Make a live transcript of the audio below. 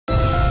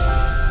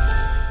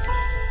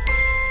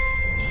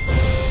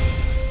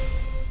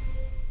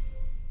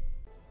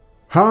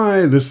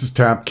Hi, this is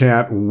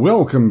Tapcat.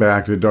 Welcome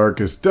back to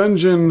Darkest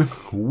Dungeon.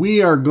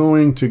 We are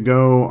going to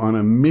go on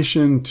a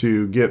mission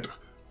to get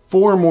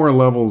 4 more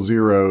level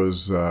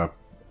 0s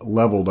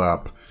leveled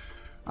up.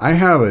 I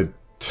have a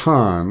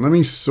ton. Let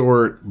me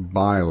sort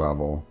by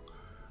level.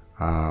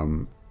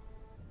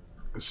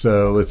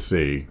 So let's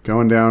see.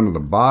 Going down to the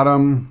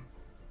bottom.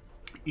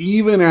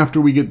 Even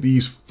after we get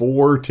these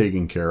 4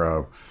 taken care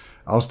of,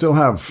 I'll still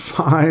have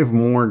 5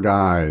 more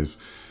guys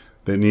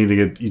that need to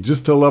get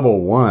just to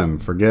level 1.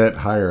 Forget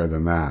higher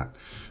than that.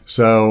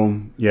 So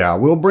yeah,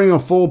 we'll bring a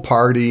full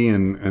party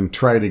and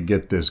try to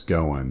get this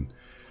going.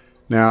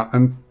 Now,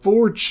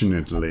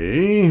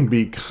 unfortunately,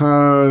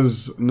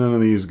 because none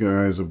of these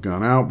guys have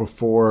gone out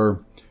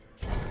before,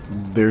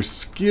 their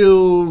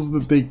skills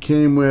that they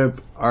came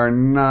with are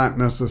not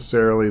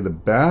necessarily the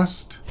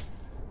best.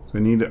 So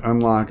I need to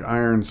unlock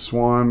Iron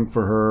Swan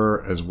for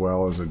her as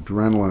well as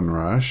Adrenaline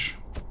Rush.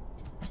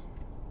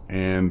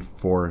 And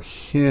for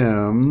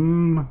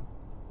him,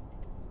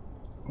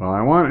 well,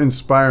 I want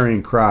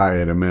Inspiring Cry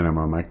at a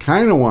minimum. I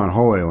kind of want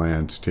Holy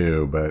Lance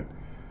too, but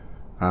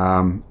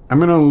I'm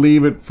going to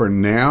leave it for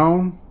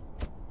now.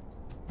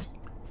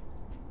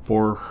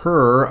 For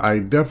her, I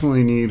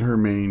definitely need her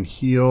main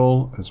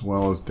heal as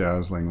well as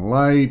Dazzling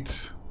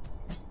Light.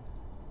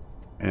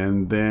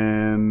 And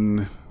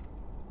then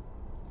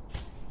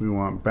we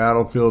want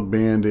Battlefield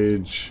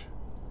Bandage.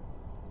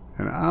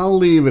 And I'll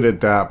leave it at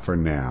that for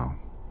now.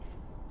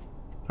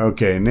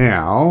 Okay,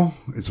 now,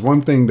 it's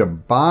one thing to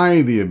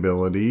buy the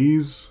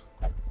abilities,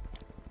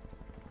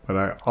 but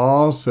I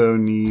also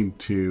need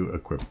to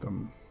equip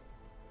them.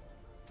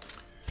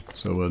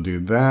 So we'll do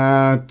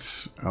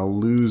that. I'll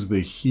lose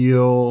the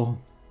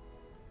heal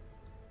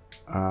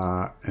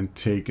and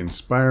take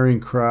Inspiring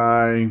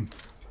Cry.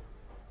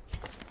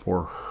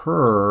 For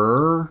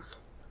her, I'm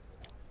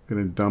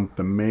going to dump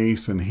the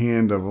Mace and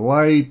Hand of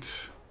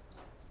Light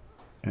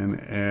and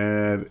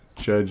add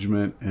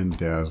Judgment and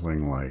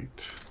Dazzling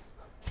Light.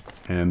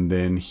 And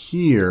then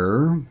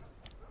here,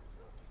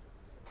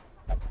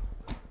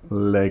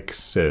 like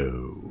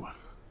so.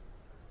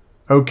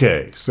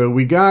 Okay, so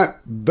we got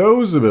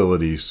those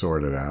abilities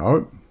sorted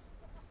out.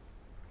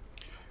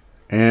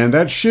 And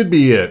that should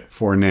be it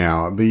for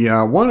now. The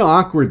one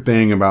awkward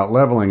thing about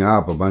leveling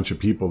up a bunch of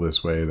people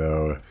this way,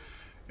 though,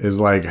 is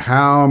like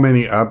how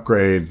many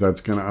upgrades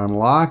that's going to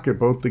unlock at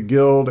both the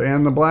guild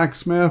and the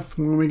blacksmith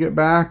when we get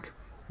back.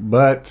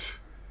 But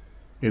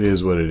it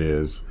is what it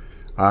is.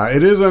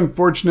 It is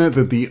unfortunate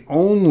that the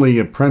only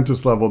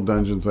apprentice level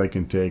dungeons I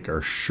can take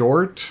are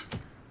short.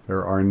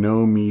 There are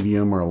no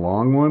medium or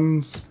long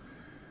ones.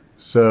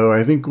 So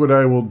I think what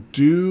I will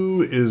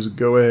do is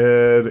go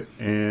ahead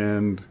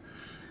and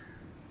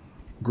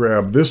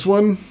grab this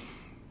one.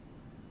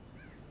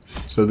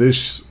 So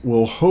this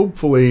will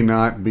hopefully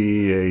not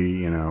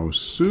be a,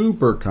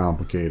 super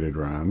complicated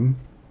run.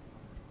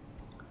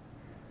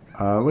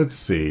 Let's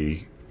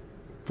see.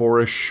 For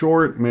a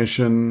short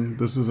mission,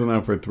 this is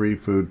enough for 3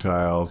 food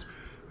tiles.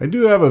 I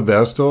do have a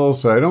Vestal,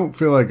 so I don't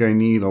feel like I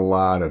need a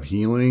lot of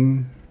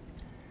healing.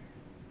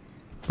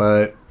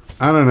 But,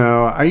 I don't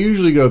know. I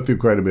usually go through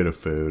quite a bit of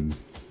food.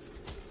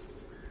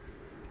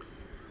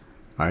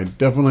 I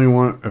definitely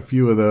want a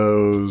few of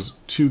those.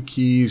 2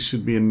 keys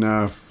should be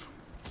enough.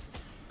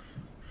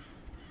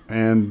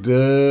 And,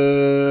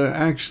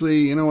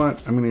 actually, you know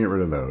what? I'm going to get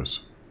rid of those.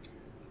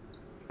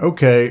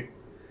 Okay.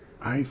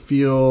 I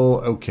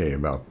feel okay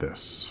about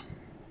this.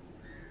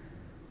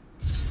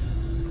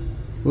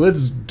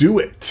 Let's do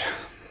it.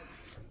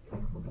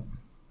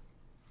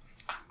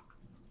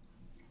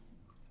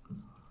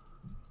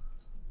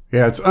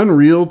 Yeah, it's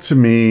unreal to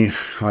me,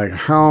 like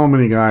how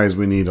many guys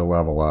we need to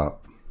level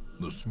up.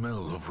 The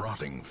smell of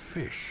rotting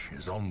fish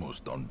is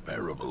almost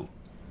unbearable.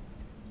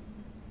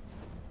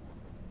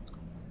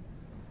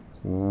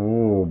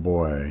 Oh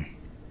boy.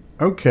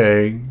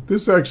 Okay,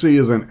 this actually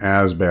isn't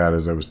as bad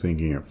as I was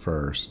thinking at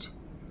first.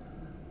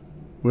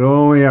 We'll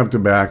only have to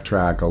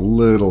backtrack a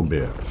little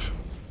bit.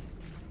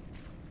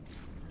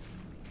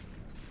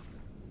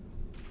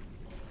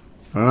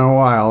 I don't know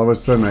why, all of a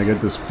sudden I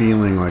get this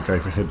feeling like I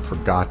had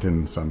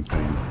forgotten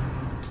something.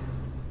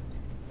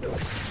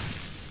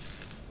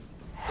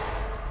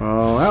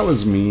 Well, that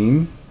was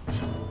mean.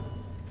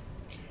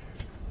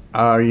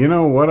 You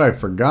know what I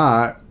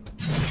forgot?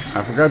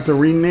 I forgot to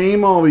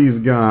rename all these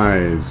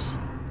guys.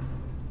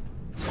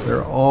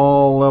 They're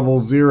all level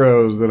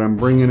 0s that I'm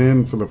bringing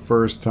in for the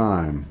first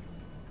time.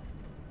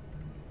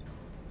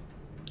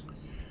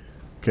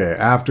 Okay,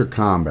 after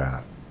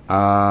combat.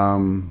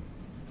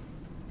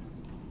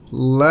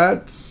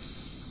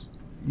 Let's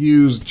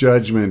use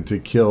Judgment to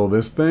kill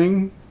this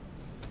thing.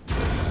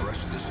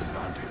 Press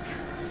disadvantage.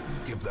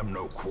 Give them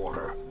no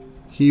quarter.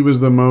 He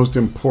was the most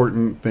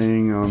important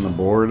thing on the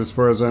board as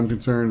far as I'm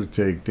concerned to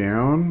take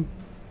down.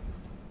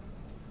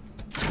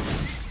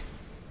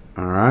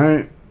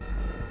 Alright.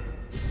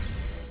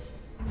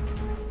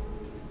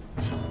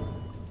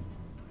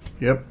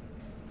 Yep.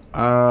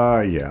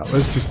 Yeah,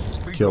 let's just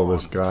kill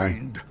this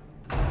guy.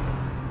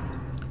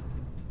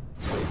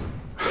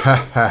 Ha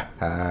ha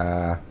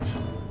ha.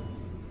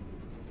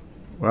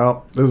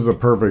 Well, this is a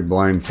perfect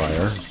blind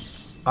fire.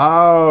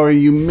 Oh,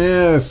 you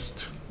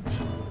missed.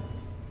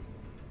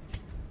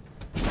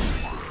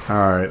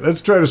 Alright,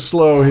 let's try to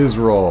slow his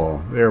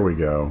roll. There we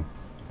go.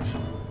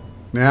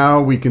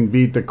 Now we can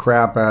beat the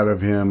crap out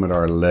of him at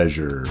our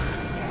leisure.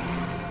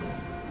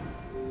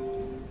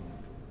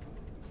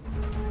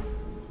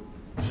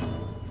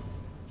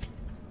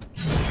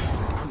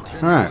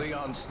 Alright.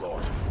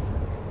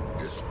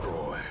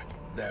 Destroy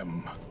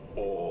them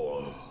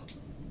all.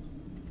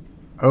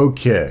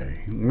 Okay,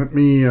 let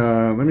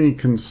me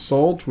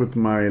consult with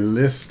my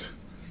list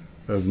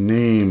of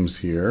names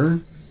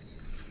here.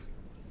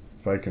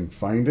 If I can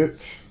find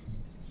it.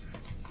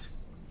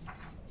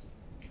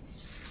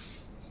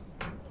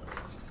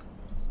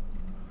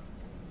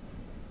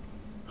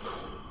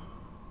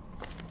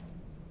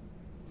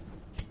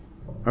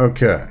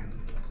 Okay.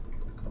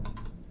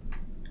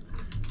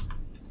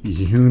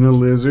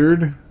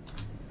 Unilizard.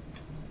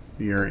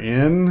 You're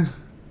in.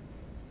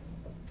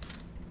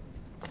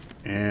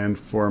 And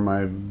for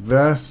my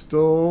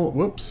Vestal,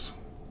 whoops.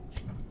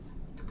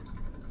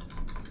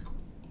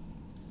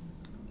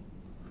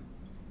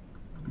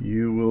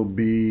 You will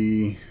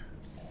be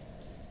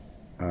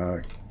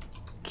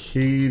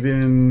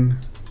Caden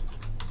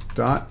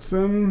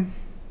Dotson.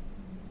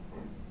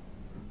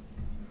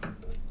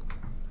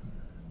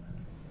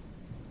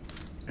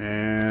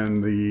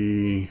 And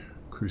the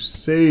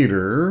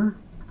Crusader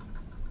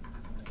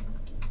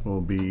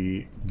will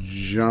be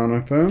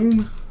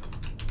Jonathan.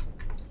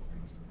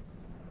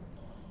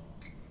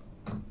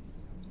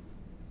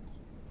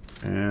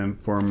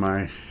 And for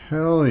my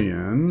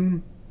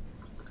Hellion,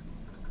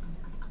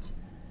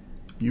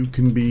 you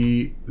can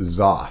be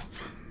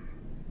Zoth.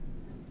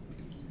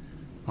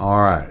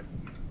 Alright.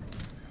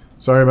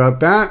 Sorry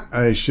about that.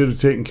 I should have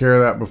taken care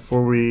of that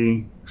before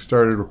we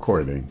started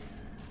recording.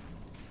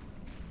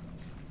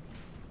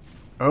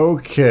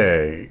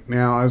 Okay.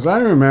 Now, as I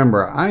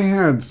remember, I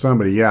had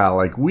somebody, yeah,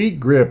 like weak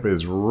grip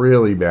is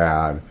really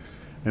bad.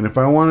 And if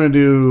I want to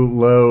do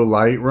low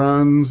light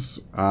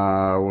runs,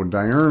 well,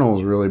 diurnal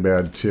is really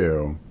bad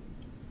too.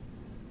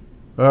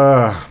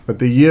 But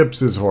the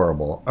yips is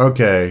horrible.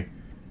 Okay.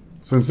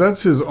 Since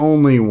that's his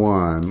only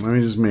one, let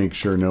me just make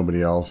sure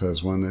nobody else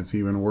has one that's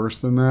even worse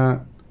than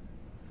that.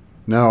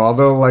 No,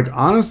 although, like,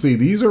 honestly,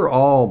 these are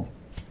all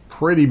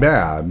pretty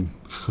bad.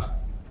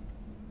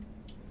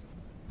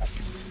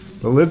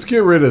 But let's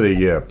get rid of the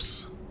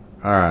yips.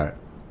 Alright.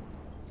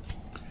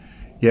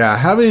 Yeah,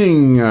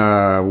 having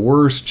a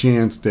worse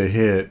chance to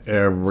hit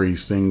every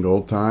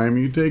single time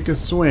you take a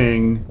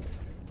swing,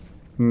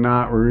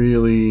 not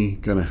really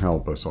gonna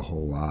help us a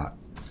whole lot.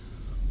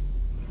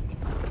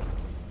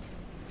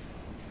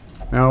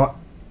 Now,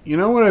 you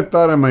know what I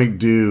thought I might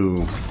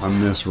do on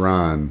this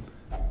run?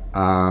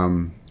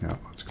 Yeah,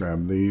 let's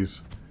grab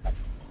these.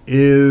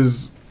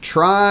 Is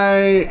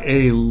try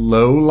a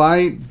low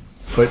light,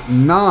 but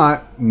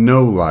not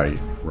no light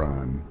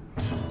run.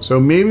 So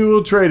maybe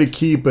we'll try to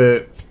keep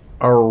it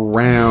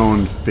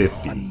around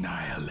 50.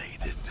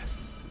 Annihilated.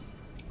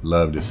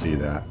 Love to see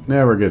that.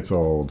 Never gets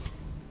old.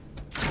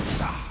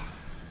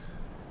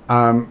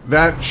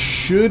 That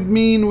should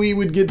mean we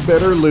would get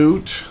better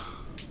loot.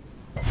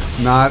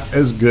 Not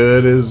as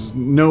good as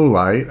no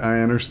light, I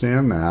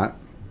understand that,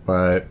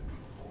 but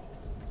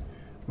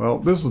well,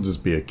 this will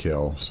just be a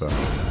kill, so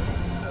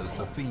As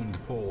the fiend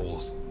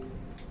falls,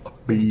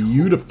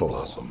 beautiful.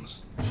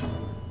 blossoms.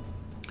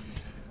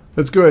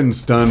 Let's go ahead and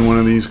stun one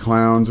of these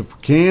clowns if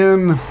we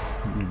can.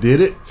 We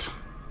did it.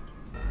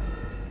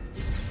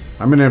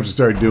 I'm gonna have to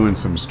start doing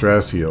some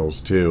stress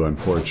heals too,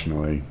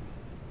 unfortunately.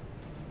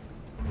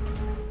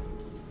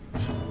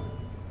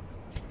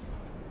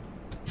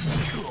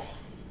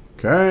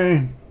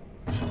 Okay.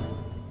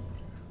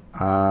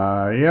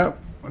 Yep.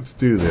 Let's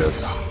do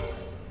this.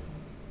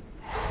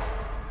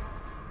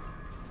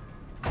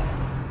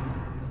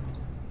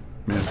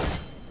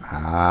 Miss.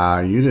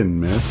 Ah, you didn't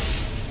miss.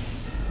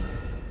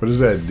 What does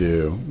that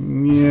do?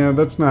 Yeah,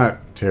 that's not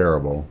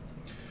terrible.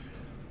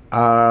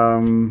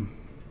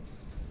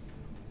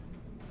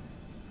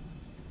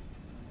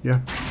 Yeah.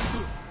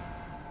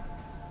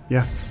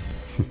 Yeah.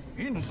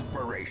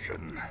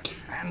 Inspiration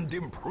and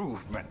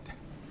improvement.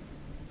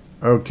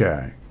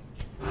 Okay.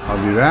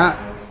 I'll do that.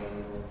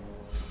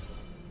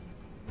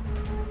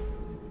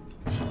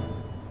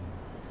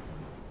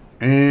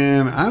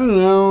 And I don't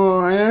know,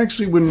 I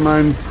actually wouldn't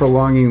mind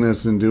prolonging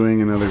this and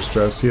doing another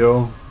stress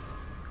heal.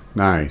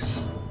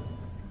 Nice.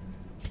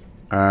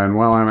 And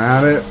while I'm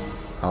at it,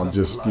 I'll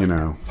just, you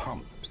know.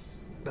 Pumps.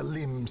 The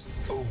limbs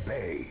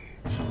obey.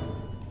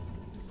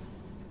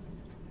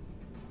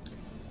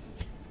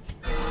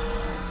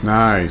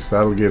 Nice.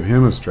 That'll give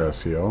him a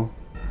stress heal.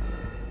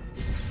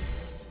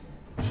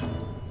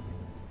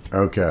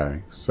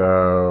 Okay,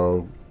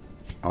 so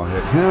I'll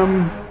hit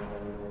him.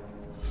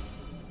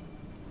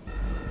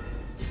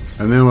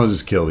 And then we'll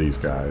just kill these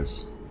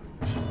guys.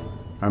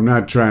 I'm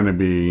not trying to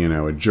be, you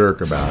know, a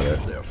jerk about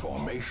it. Their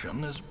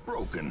formation is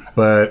broken.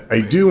 But I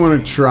do want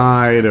to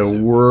try to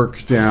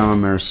work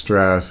down their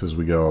stress as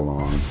we go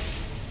along.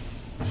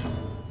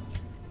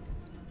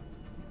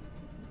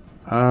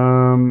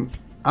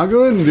 I'll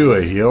go ahead and do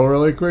a heal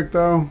really quick,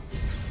 though.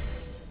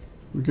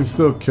 We can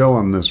still kill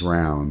him this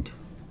round.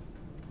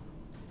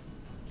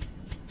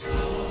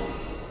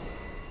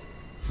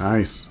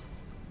 Nice.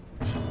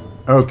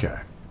 Okay.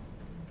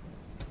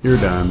 You're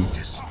done.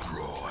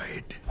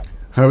 Destroyed.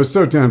 I was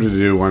so tempted to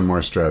do one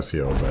more stress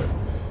heal, but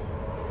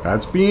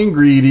that's being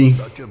greedy.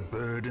 Such a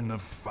burden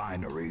of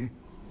finery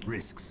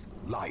risks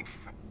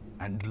life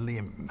and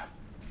limb.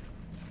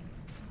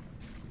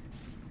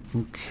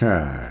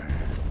 Okay.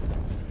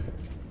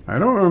 I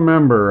don't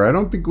remember. I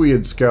don't think we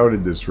had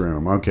scouted this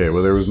room. Okay,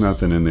 well, there was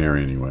nothing in there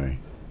anyway.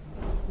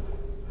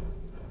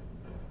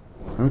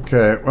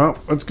 Okay, well,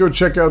 let's go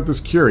check out this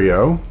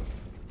curio.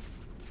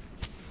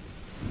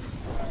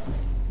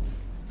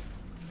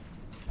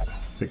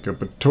 Pick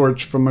up a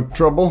torch from a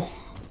trouble.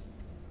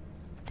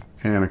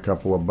 And a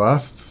couple of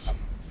busts.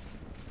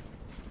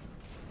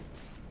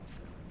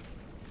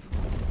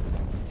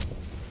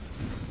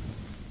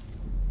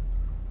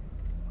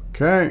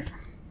 Okay.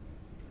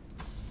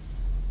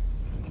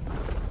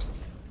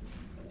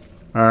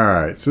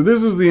 Alright, so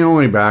this is the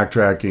only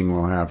backtracking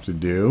we'll have to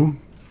do.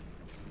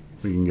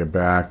 We can get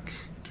back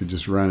to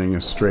just running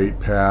a straight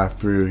path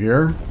through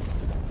here.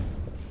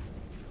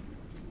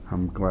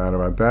 I'm glad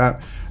about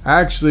that.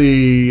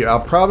 Actually, I'll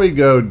probably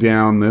go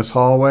down this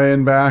hallway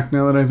and back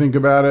now that I think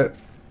about it.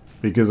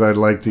 Because I'd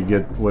like to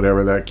get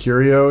whatever that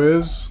curio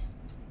is.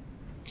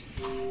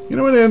 You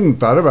know what I hadn't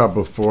thought about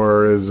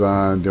before is,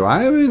 do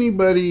I have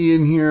anybody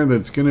in here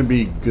that's going to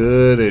be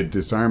good at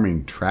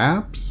disarming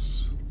traps?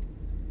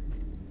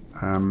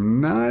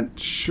 I'm not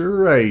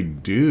sure I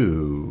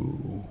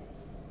do.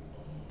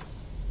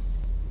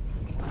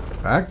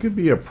 That could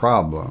be a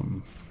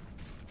problem.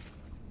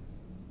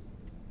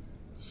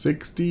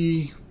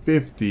 60,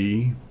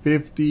 50,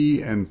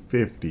 50, and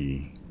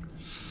 50.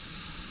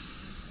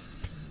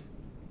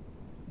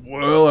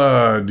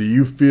 Well, do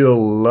you feel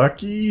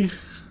lucky,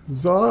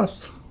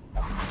 Zoth?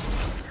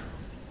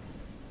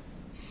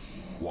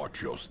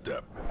 Watch your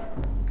step.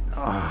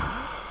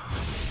 That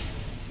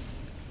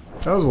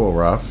was a little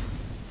rough.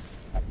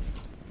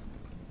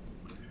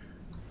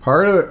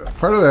 Part of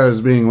that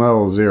is being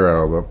level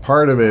 0, but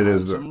part of it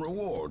is the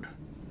reward.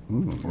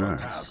 Ooh, For nice.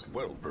 a task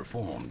well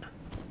performed.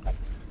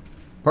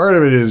 Part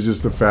of it is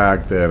just the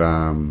fact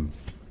that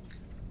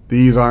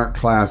these aren't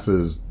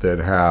classes that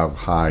have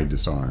high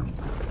disarm.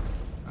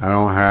 I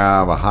don't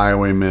have a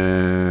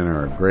highwayman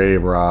or a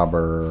grave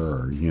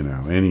robber or, you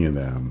know, any of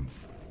them.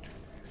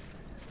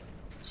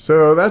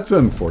 So that's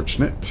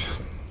unfortunate.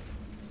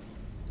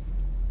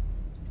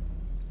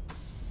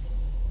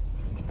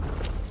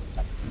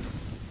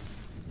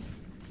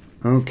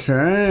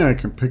 Okay, I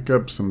can pick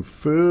up some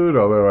food,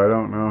 although I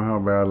don't know how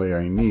badly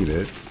I need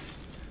it.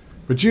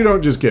 But you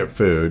don't just get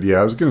food.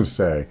 Yeah, I was going to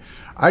say.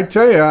 I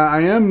tell you,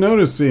 I am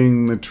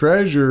noticing the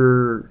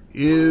treasure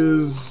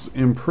is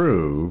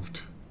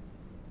improved.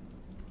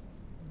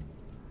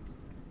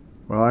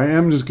 Well, I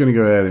am just going to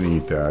go ahead and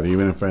eat that,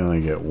 even if I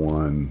only get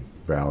one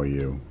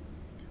value.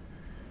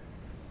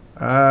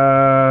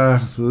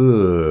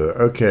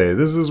 Okay,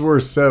 this is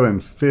worth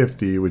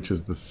 750, which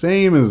is the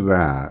same as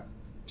that.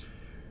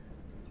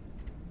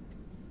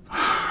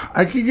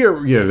 I could get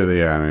rid of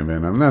the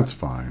anti-venom, that's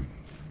fine.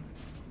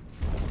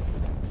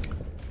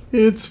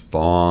 It's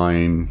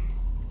fine.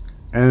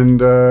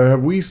 And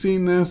have we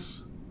seen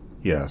this?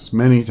 Yes,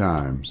 many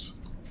times.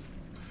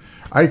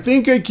 I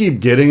think I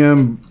keep getting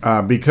them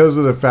because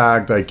of the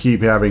fact I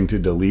keep having to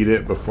delete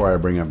it before I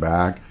bring it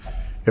back.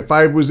 If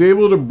I was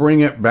able to bring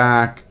it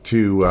back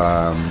to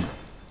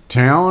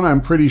town,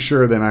 I'm pretty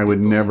sure then I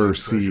would never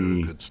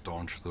see could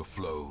staunch the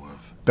flow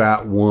of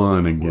that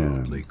one again.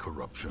 worldly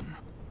corruption.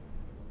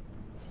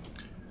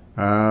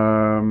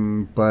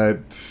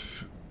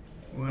 But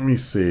let me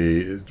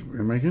see.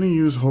 Am I going to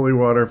use holy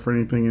water for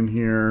anything in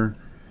here?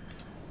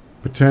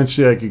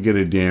 Potentially I could get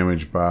a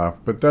damage buff,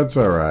 but that's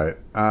alright.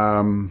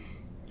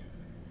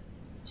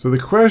 So the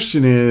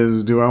question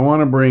is, do I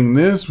want to bring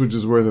this, which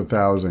is worth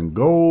 1,000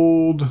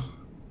 gold,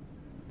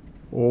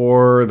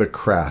 or the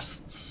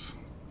crests?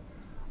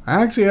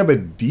 I actually have a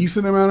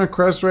decent amount of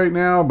crests right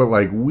now, but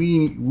like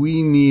we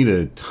need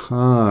a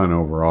ton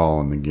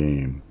overall in the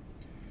game.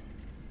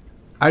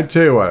 I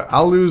tell you what,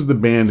 I'll lose the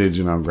bandage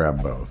and I'll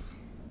grab both.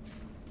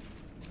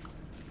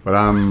 But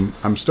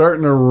I'm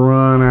starting to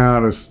run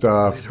out of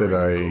stuff that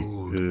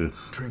Gold,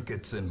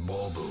 trinkets and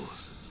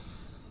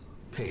baubles,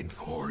 paid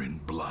for in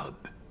blood.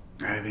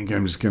 I think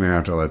I'm just gonna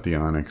have to let the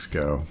onyx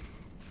go.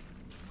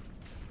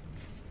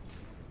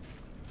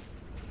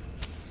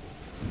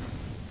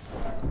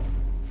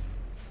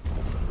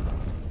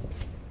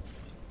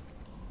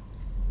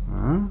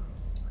 Huh?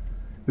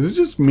 Is it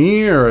just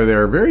me, or are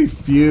there very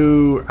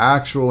few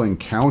actual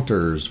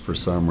encounters for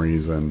some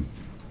reason?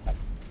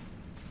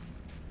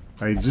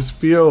 I just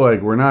feel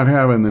like we're not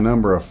having the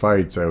number of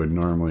fights I would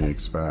normally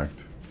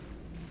expect.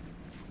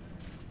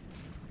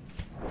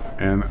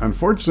 And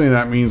unfortunately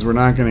that means we're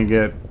not going to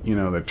get, you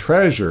know, the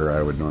treasure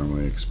I would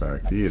normally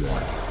expect either.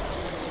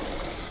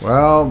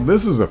 Well,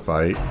 this is a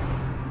fight.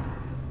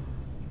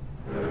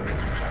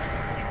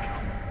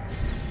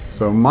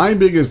 So my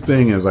biggest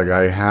thing is, like,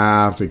 I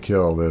have to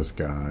kill this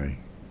guy.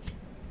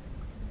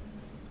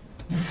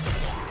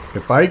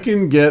 If I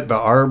can get the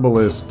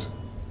Arbalist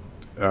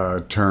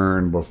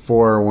turn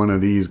before one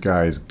of these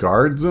guys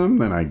guards him,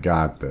 then I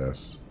got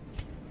this.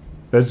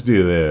 Let's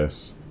do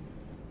this.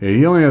 Yeah,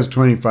 he only has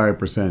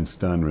 25%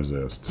 stun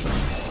resist. So.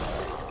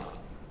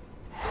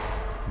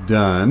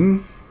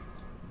 Done.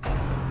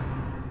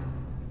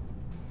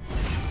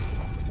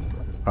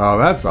 Oh,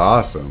 that's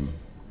awesome.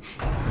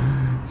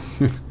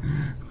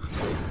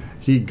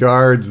 He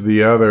guards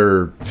the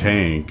other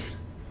tank.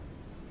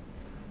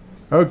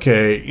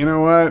 Okay, you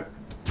know what?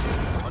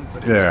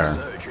 There.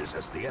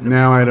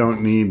 Now I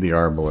don't need the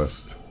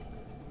Arbalist.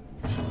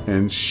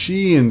 And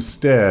she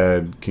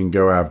instead can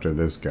go after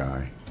this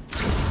guy.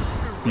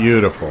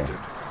 Beautiful.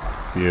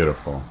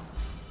 Beautiful.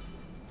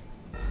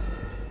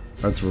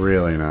 That's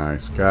really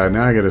nice. God,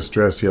 now I gotta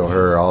stress heal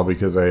her all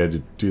because I had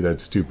to do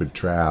that stupid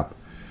trap.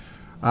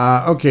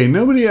 Okay,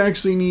 nobody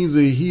actually needs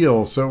a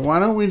heal, so why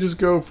don't we just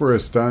go for a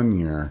stun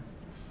here?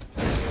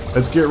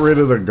 Let's get rid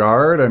of the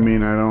guard. I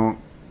mean, I don't...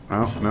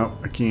 Oh, no,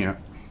 I can't.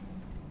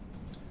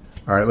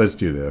 Alright, let's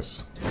do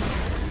this.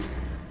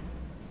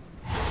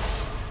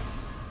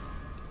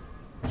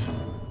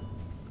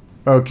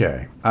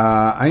 Okay,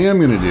 I am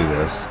going to do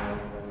this.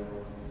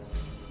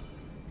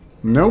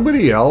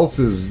 Nobody else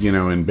is, you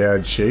know, in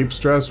bad shape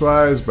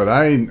stress-wise, but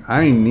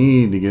I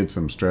need to get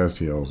some stress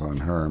heals on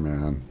her,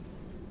 man.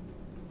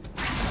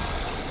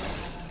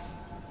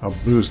 I'll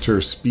boost her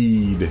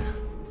speed.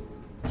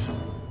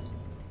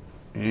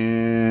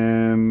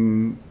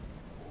 And...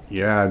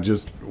 yeah,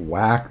 just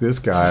whack this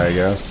guy, I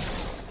guess.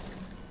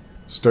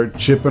 Start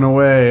chipping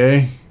away,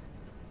 eh?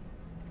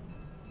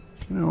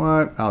 You know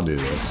what? I'll do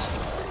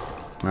this.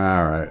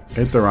 Alright.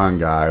 Hit the wrong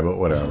guy, but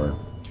whatever.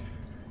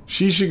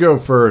 She should go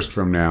first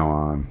from now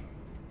on.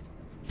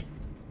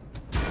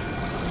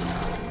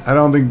 I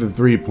don't think the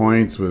 3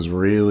 points was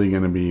really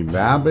going to be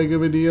that big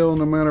of a deal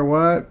no matter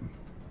what.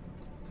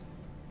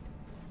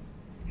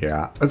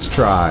 Yeah, let's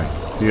try.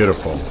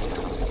 Beautiful.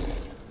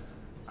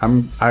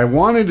 I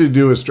wanted to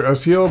do a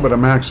stress heal, but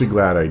I'm actually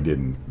glad I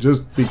didn't.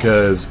 Just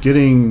because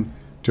getting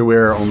to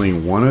where only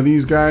one of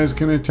these guys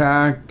can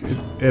attack,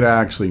 it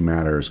actually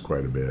matters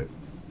quite a bit.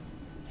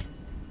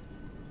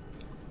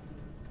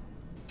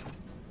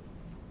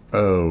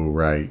 Oh,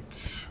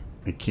 right.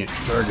 I can't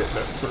target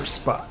that first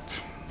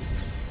spot.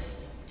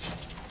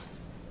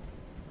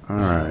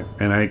 Alright,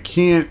 and I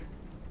can't...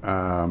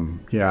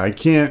 yeah, I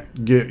can't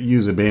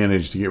use a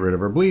bandage to get rid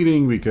of her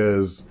bleeding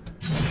because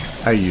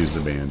I used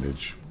a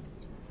bandage.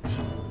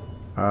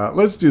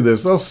 Let's do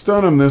this. I'll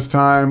stun him this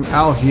time.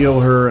 I'll heal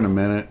her in a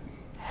minute.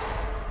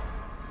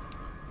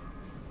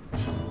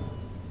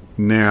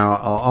 Now,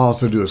 I'll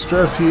also do a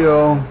stress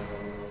heal.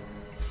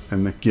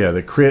 And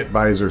the crit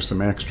buys her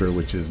some extra,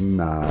 which is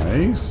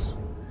nice.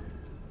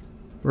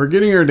 We're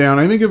getting her down.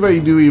 I think if I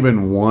do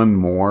even one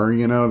more,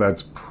 you know,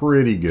 that's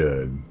pretty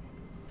good.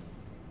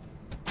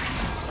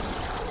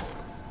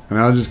 And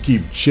I'll just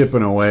keep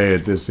chipping away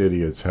at this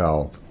idiot's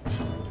health.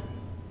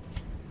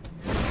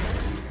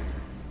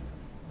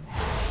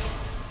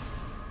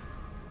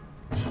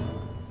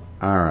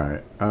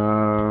 Alright,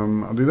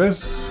 I'll do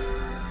this.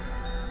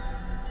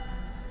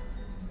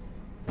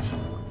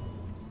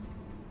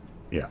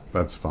 Yeah,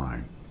 that's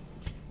fine.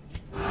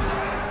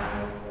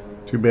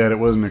 Too bad it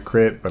wasn't a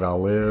crit, but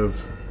I'll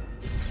live.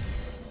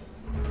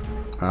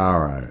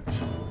 Alright.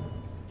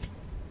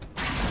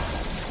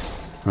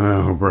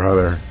 Oh,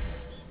 brother.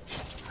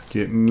 It's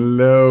getting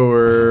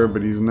lower,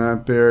 but he's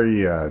not there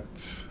yet.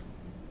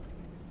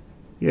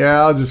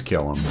 Yeah, I'll just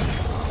kill him.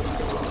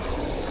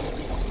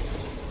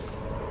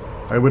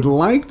 I would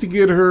like to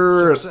get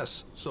her...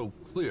 Success so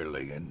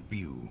clearly in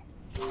view.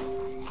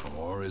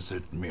 Or is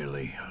it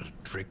merely a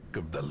trick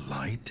of the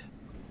light?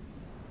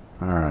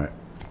 Alright.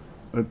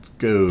 Let's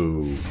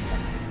go.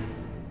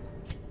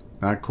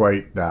 Not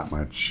quite that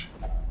much.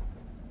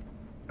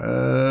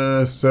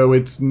 So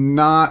it's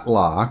not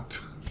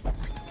locked.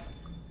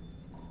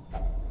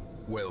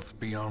 Wealth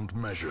beyond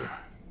measure.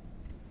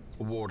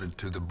 Awarded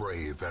to the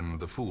brave and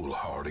the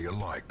foolhardy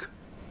alike.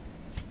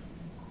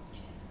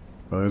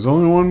 Well, there's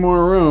only one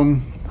more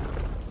room.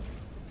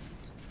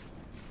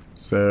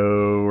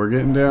 So we're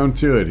getting down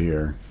to it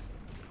here.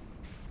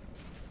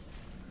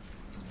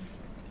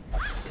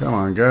 Come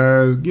on,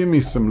 guys. Give me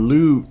some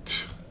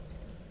loot.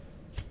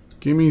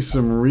 Give me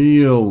some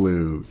real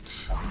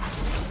loot.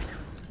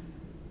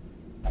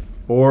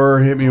 Or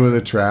hit me with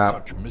a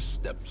trap. Such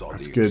missteps are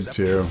That's the good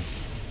too.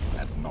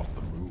 and not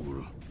the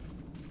rule.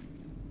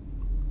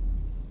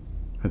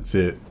 That's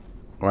it.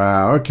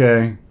 Wow,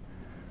 okay.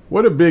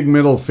 What a big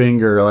middle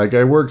finger. Like,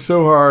 I worked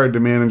so hard to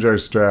manage our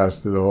stress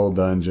through the whole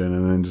dungeon,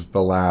 and then just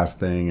the last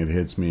thing, it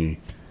hits me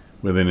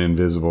with an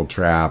invisible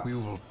trap. We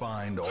will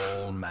find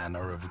all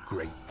manner of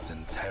great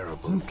and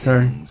terrible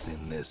things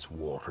in this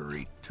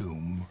watery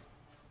tomb.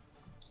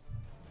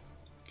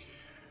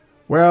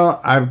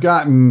 Well, I've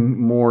gotten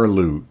more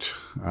loot,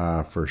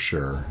 for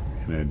sure,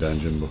 in a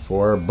dungeon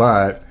before,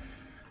 but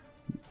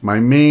my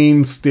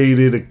main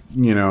stated,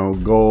 you know,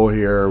 goal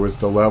here was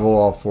to level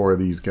all 4 of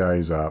these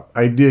guys up.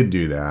 I did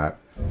do that.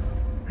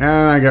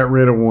 And I got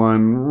rid of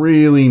one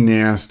really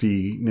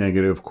nasty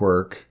negative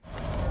quirk.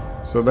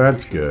 So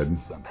that's good.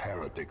 And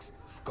heretics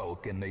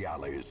skulk in the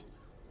alleys.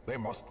 They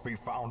must be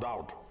found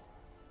out.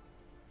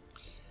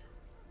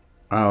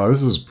 Oh,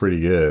 this is pretty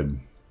good.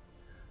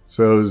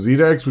 So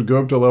Zedex would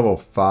go up to level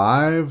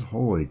 5.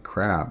 Holy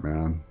crap,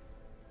 man.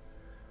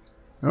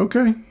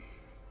 Okay.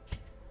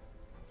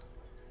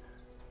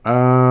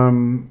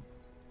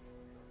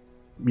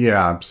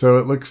 Yeah, so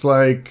it looks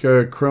like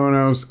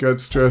Kronos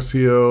got stress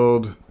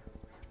healed.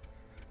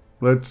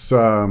 Let's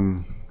let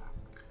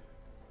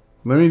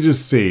me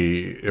just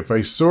see if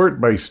I sort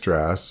by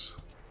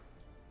stress.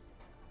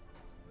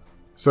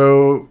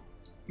 So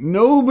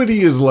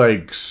nobody is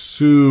like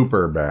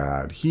super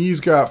bad. He's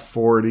got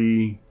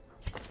 40.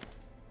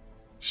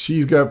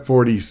 She's got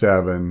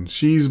 47.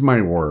 She's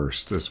my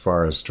worst as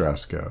far as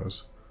stress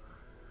goes.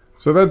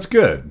 So that's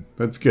good.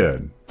 That's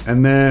good.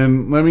 And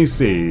then let me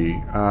see.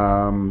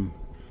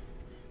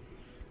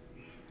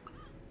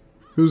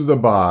 Who's the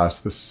boss?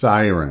 The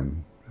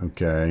Siren.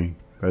 Okay.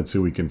 That's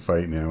who we can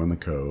fight now in the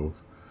Cove.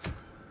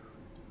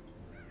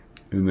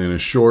 And then a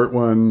short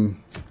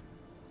one.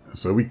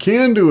 So we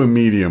can do a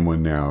medium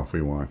one now if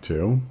we want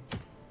to.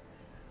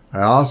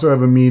 I also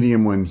have a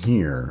medium one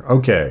here.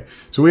 Okay.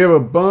 So we have a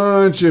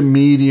bunch of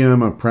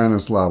medium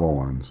apprentice level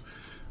ones.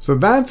 So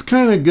that's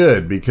kind of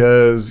good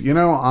because, you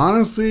know,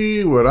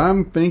 honestly, what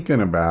I'm thinking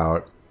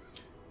about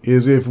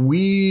is if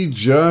we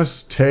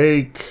just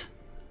take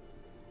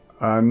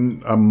a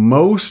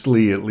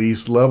mostly at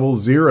least level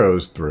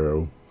 0s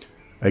through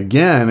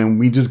again, and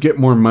we just get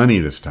more money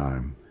this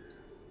time,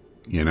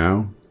 you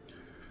know?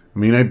 I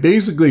mean, I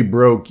basically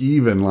broke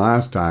even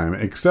last time,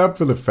 except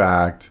for the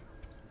fact,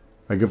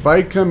 like if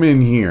I come in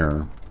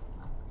here,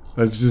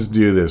 let's just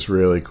do this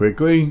really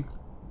quickly.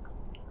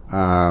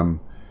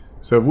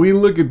 So if we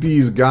look at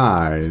these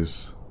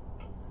guys,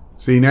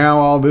 see now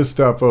all this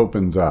stuff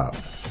opens up.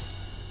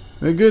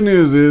 The good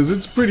news is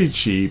it's pretty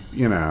cheap,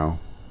 you know.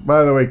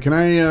 By the way, can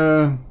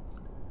I,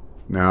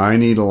 no, I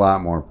need a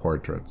lot more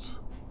portraits.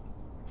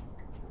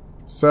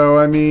 So,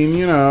 I mean,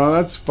 you know,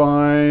 that's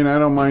fine. I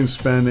don't mind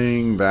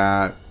spending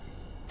that.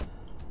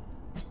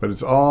 But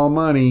it's all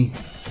money.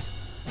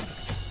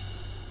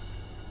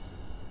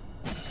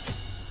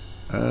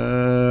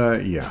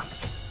 Yeah.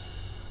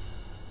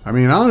 I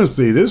mean,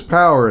 honestly, this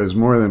power is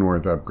more than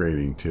worth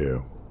upgrading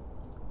too.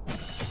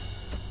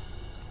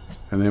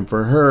 And then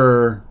for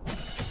her,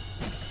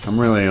 I'm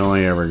really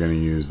only ever going to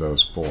use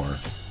those 4.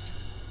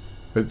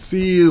 But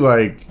see,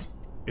 like,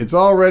 it's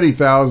already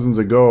thousands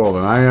of gold,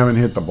 and I haven't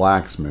hit the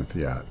blacksmith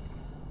yet.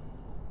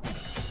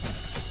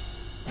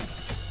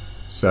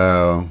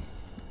 So,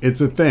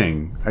 it's a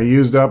thing. I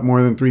used up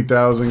more than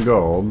 3,000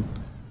 gold.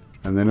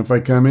 And then if I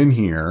come in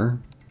here,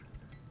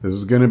 this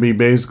is going to be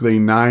basically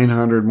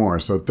 900 more.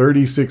 So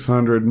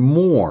 3,600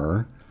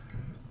 more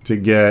to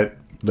get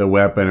the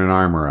weapon and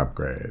armor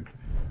upgrade.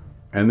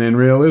 And then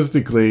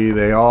realistically,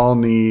 they all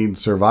need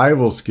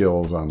survival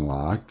skills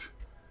unlocked.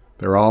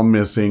 They're all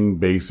missing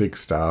basic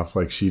stuff.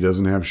 Like she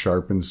doesn't have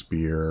sharpened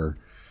spear.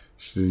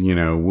 She's, you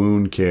know,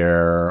 wound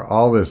care,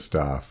 all this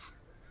stuff.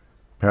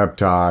 Pep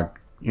talk.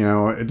 You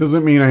know, it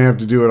doesn't mean I have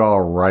to do it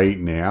all right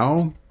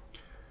now.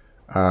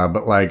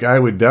 But like I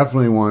would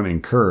definitely want to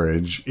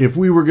encourage if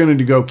we were going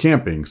to go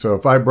camping. So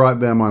if I brought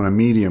them on a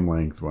medium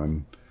length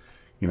one,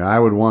 you know, I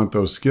would want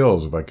those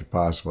skills if I could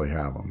possibly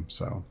have them.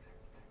 So,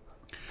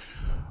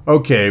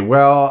 okay,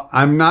 well,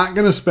 I'm not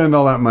going to spend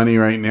all that money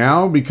right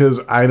now because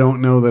I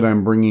don't know that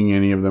I'm bringing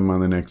any of them on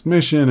the next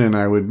mission. And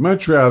I would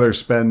much rather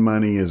spend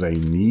money as I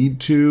need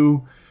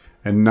to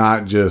and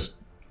not just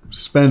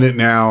spend it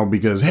now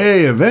because,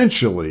 hey,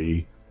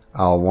 eventually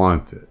I'll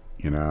want it.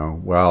 You know,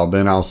 well,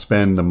 then I'll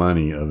spend the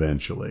money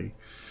eventually.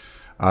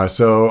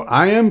 So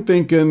I am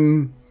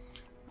thinking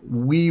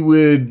we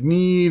would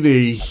need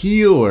a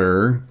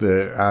healer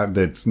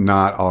that's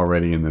not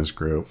already in this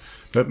group.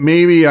 But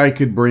maybe I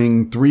could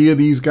bring 3 of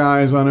these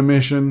guys on a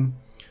mission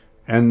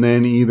and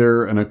then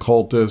either an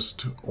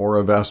occultist or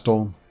a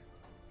vestal.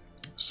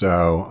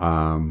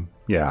 So,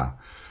 yeah.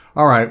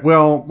 All right.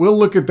 Well, we'll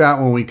look at that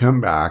when we come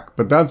back.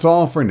 But that's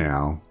all for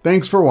now.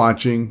 Thanks for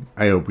watching.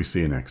 I hope we see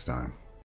you next time.